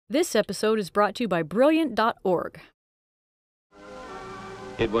This episode is brought to you by Brilliant.org.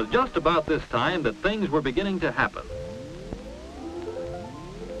 It was just about this time that things were beginning to happen.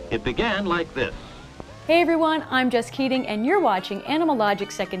 It began like this. Hey everyone, I'm Jess Keating and you're watching Animal Logic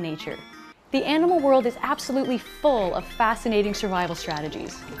Second Nature. The animal world is absolutely full of fascinating survival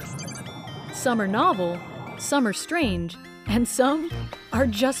strategies. Some are novel, some are strange, and some are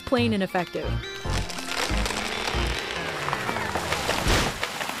just plain ineffective.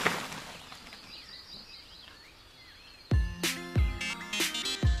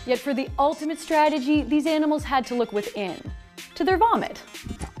 Yet for the ultimate strategy, these animals had to look within, to their vomit.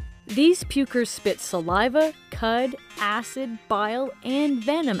 These pukers spit saliva, cud, acid, bile, and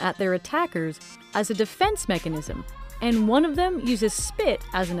venom at their attackers as a defense mechanism, and one of them uses spit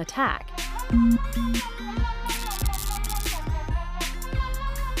as an attack.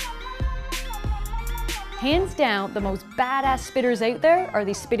 Hands down, the most badass spitters out there are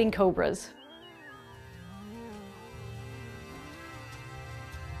these spitting cobras.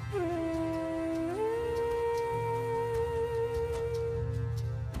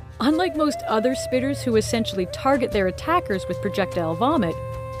 Unlike most other spitters who essentially target their attackers with projectile vomit,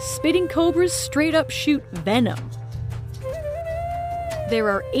 spitting cobras straight up shoot venom. There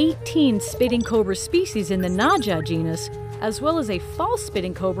are 18 spitting cobra species in the Naja genus, as well as a false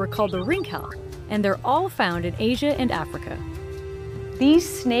spitting cobra called the rinkhal, and they're all found in Asia and Africa. These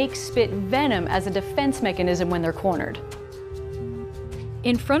snakes spit venom as a defense mechanism when they're cornered.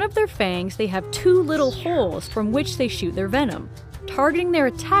 In front of their fangs, they have two little holes from which they shoot their venom, targeting their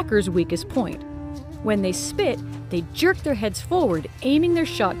attacker's weakest point. When they spit, they jerk their heads forward, aiming their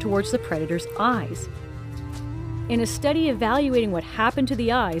shot towards the predator's eyes. In a study evaluating what happened to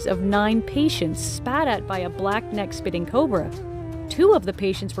the eyes of 9 patients spat at by a black-necked spitting cobra, 2 of the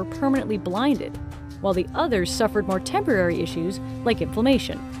patients were permanently blinded, while the others suffered more temporary issues like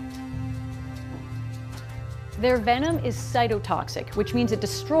inflammation. Their venom is cytotoxic, which means it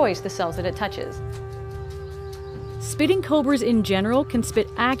destroys the cells that it touches. Spitting cobras in general can spit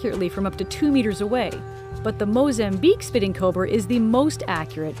accurately from up to 2 meters away, but the Mozambique spitting cobra is the most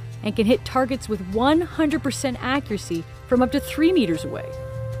accurate and can hit targets with 100% accuracy from up to 3 meters away.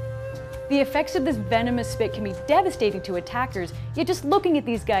 The effects of this venomous spit can be devastating to attackers, yet just looking at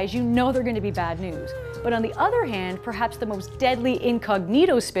these guys, you know they're going to be bad news. But on the other hand, perhaps the most deadly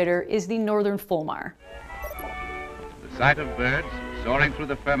incognito spitter is the northern fulmar. The sight of birds soaring through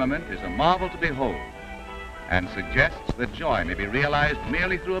the firmament is a marvel to behold, and suggests that joy may be realized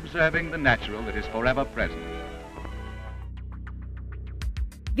merely through observing the natural that is forever present.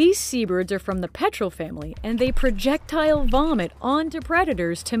 These seabirds are from the petrel family, and they projectile vomit onto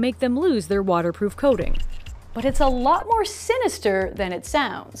predators to make them lose their waterproof coating. But it's a lot more sinister than it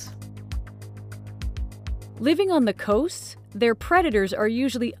sounds. Living on the coasts, their predators are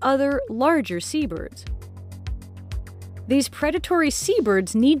usually other, larger seabirds. These predatory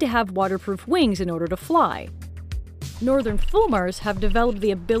seabirds need to have waterproof wings in order to fly. Northern fulmars have developed the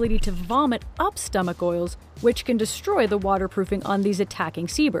ability to vomit up stomach oils, which can destroy the waterproofing on these attacking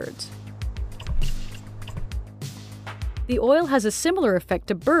seabirds. The oil has a similar effect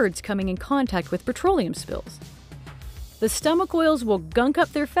to birds coming in contact with petroleum spills. The stomach oils will gunk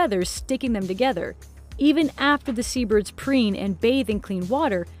up their feathers, sticking them together. Even after the seabirds preen and bathe in clean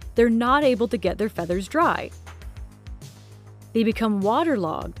water, they're not able to get their feathers dry. They become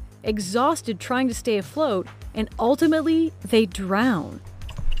waterlogged, exhausted trying to stay afloat, and ultimately, they drown.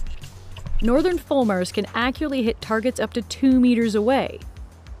 Northern fulmars can accurately hit targets up to 2 meters away.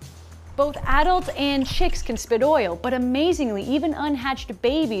 Both adults and chicks can spit oil, but amazingly, even unhatched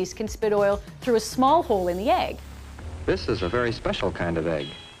babies can spit oil through a small hole in the egg. This is a very special kind of egg.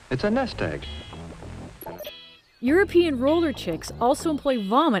 It's a nest egg. European roller chicks also employ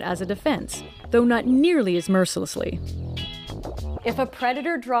vomit as a defense, though not nearly as mercilessly. If a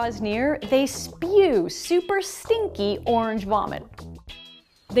predator draws near, they spew super stinky orange vomit.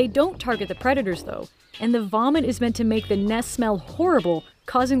 They don't target the predators though, and the vomit is meant to make the nest smell horrible,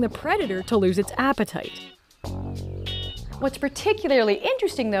 causing the predator to lose its appetite. What's particularly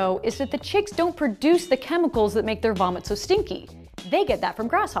interesting though is that the chicks don't produce the chemicals that make their vomit so stinky. They get that from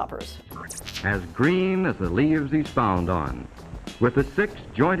grasshoppers. As green as the leaves he's found on, with the 6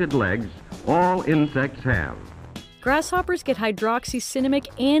 jointed legs all insects have. Grasshoppers get hydroxycinnamic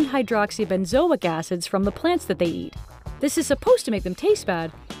and hydroxybenzoic acids from the plants that they eat. This is supposed to make them taste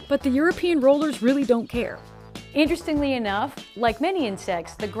bad, but the European rollers really don't care. Interestingly enough, like many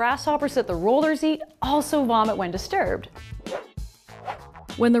insects, the grasshoppers that the rollers eat also vomit when disturbed.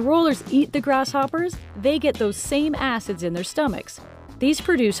 When the rollers eat the grasshoppers, they get those same acids in their stomachs. These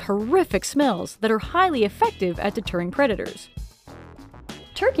produce horrific smells that are highly effective at deterring predators.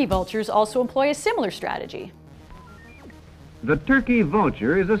 turkey vultures also employ a similar strategy. The turkey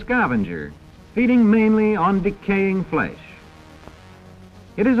vulture is a scavenger, feeding mainly on decaying flesh.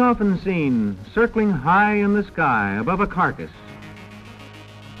 It is often seen circling high in the sky above a carcass.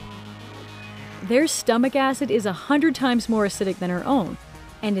 Their stomach acid is 100 times more acidic than our own,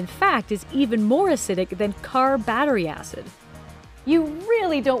 and in fact is even more acidic than car battery acid. You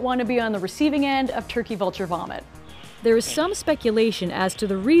really don't want to be on the receiving end of turkey vulture vomit. There is some speculation as to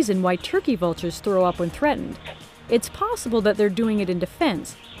the reason why turkey vultures throw up when threatened. It's possible that they're doing it in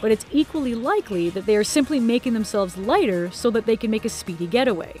defense, but it's equally likely that they are simply making themselves lighter so that they can make a speedy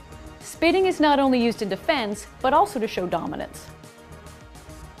getaway. Spitting is not only used in defense, but also to show dominance.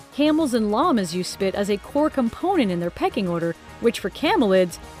 Camels and llamas use spit as a core component in their pecking order, which for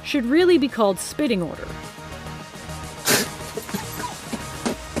camelids should really be called spitting order.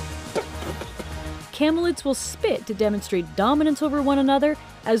 Camelids will spit to demonstrate dominance over one another,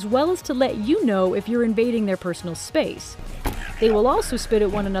 as well as to let you know if you're invading their personal space. They will also spit at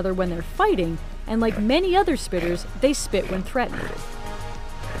one another when they're fighting, and like many other spitters, they spit when threatened.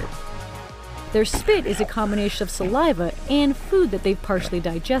 Their spit is a combination of saliva and food that they've partially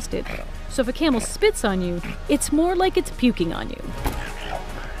digested. So if a camel spits on you, it's more like it's puking on you.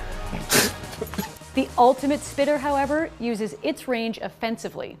 The ultimate spitter, however, uses its range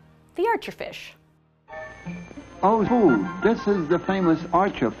offensively, the archerfish. Oh, this is the famous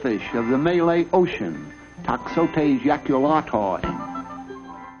archerfish of the Malay Ocean, Toxotes jaculatoi.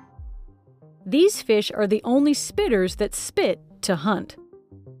 These fish are the only spitters that spit to hunt.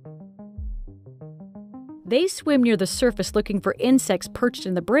 They swim near the surface looking for insects perched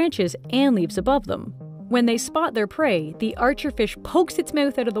in the branches and leaves above them. When they spot their prey, the archerfish pokes its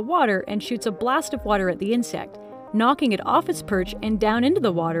mouth out of the water and shoots a blast of water at the insect, knocking it off its perch and down into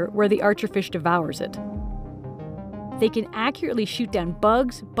the water where the archerfish devours it. They can accurately shoot down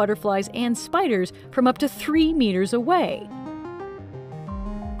bugs, butterflies, and spiders from up to 3 meters away.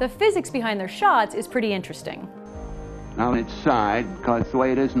 The physics behind their shots is pretty interesting. On its side, because the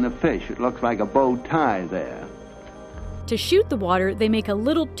way it is in the fish, it looks like a bow tie there. To shoot the water, they make a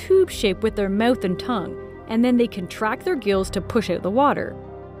little tube shape with their mouth and tongue, and then they contract their gills to push out the water.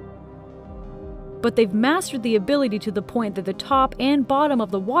 But they've mastered the ability to the point that the top and bottom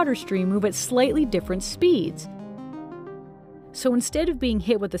of the water stream move at slightly different speeds. So instead of being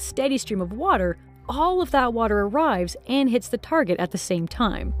hit with a steady stream of water, all of that water arrives and hits the target at the same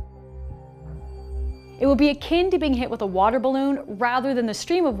time. It would be akin to being hit with a water balloon rather than the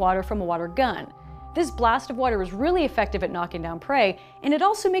stream of water from a water gun. This blast of water is really effective at knocking down prey, and it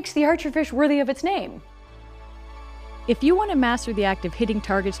also makes the archerfish worthy of its name. If you want to master the act of hitting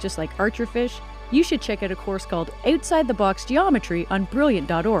targets just like archerfish, you should check out a course called Outside the Box Geometry on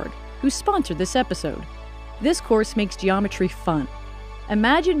Brilliant.org, who sponsored this episode. This course makes geometry fun.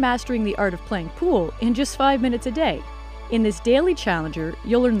 Imagine mastering the art of playing pool in just 5 minutes a day. In this daily challenger,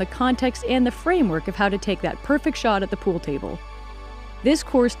 you'll learn the context and the framework of how to take that perfect shot at the pool table. This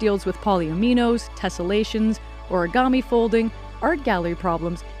course deals with polyominoes, tessellations, origami folding, art gallery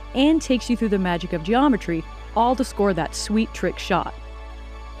problems, and takes you through the magic of geometry, all to score that sweet trick shot.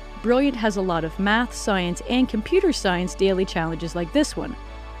 Brilliant has a lot of math, science, and computer science daily challenges like this one,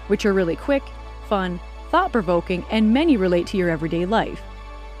 which are really quick, fun, thought-provoking, and many relate to your everyday life.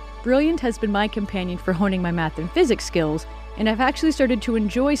 Brilliant has been my companion for honing my math and physics skills, and I've actually started to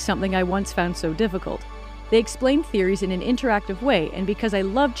enjoy something I once found so difficult. They explain theories in an interactive way, and because I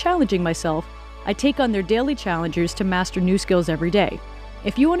love challenging myself, I take on their daily challengers to master new skills every day.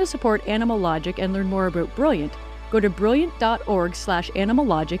 If you want to support Animal Logic and learn more about Brilliant, go to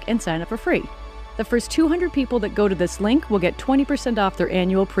brilliant.org/animallogic and sign up for free. The first 200 people that go to this link will get 20% off their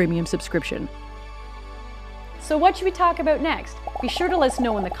annual premium subscription. So what should we talk about next? Be sure to let us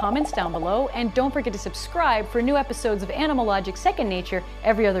know in the comments down below, and don't forget to subscribe for new episodes of Animal Logic Second Nature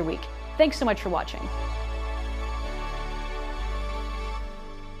every other week. Thanks so much for watching.